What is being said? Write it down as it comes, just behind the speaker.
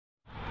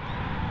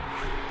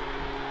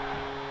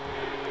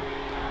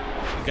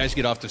You guys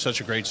get off to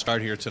such a great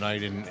start here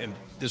tonight, and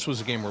this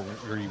was a game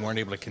where you weren't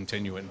able to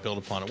continue it and build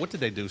upon it. What did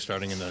they do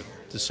starting in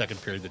the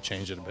second period to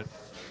change it a bit?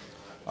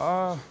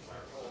 I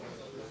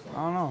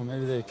don't know.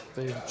 Maybe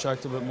they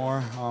checked a bit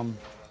more.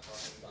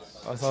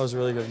 I thought it was a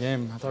really good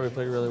game. I thought we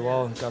played really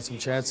well. Got some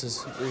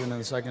chances, even in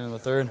the second and the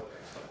third.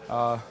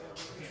 I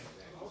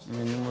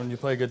mean, when you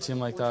play a good team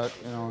like that,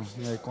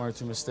 you make one or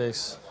two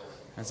mistakes,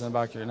 and it's in the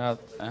back of your net.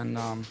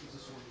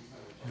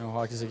 And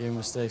hockey's a game of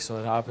mistakes, so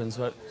it happens.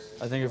 But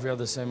I think if we have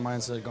the same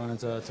mindset going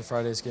into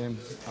Friday's game,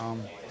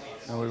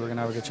 we were going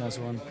to have a good chance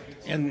to win.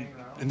 And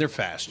they're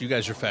fast. You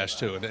guys are fast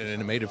too, and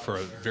it made it for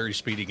a very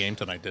speedy game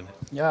tonight, didn't it?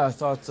 Yeah, I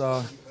thought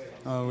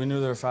we knew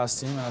they were a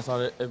fast team, and I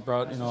thought it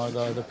brought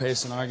the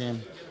pace in our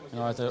game.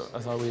 I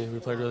thought we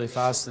played really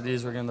fast. The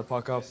D's were getting the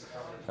puck up,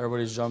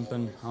 everybody's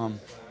jumping.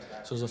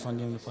 So it was a fun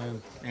game to play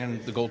in.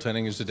 And the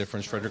goaltending is the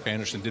difference. Frederik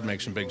Andersen did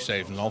make some big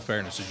saves. In all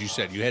fairness, as you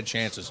said, you had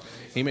chances.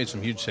 He made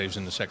some huge saves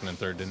in the second and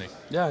third, didn't he?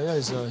 Yeah,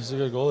 he's a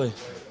good goalie.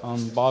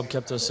 Bob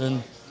kept us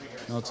in.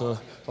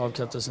 Bob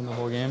kept us in the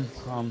whole game.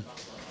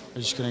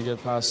 We just couldn't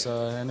get past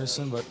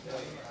Andersen, but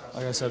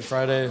like I said,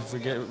 Friday, if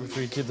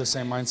we keep the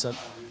same mindset,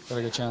 got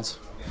a good chance.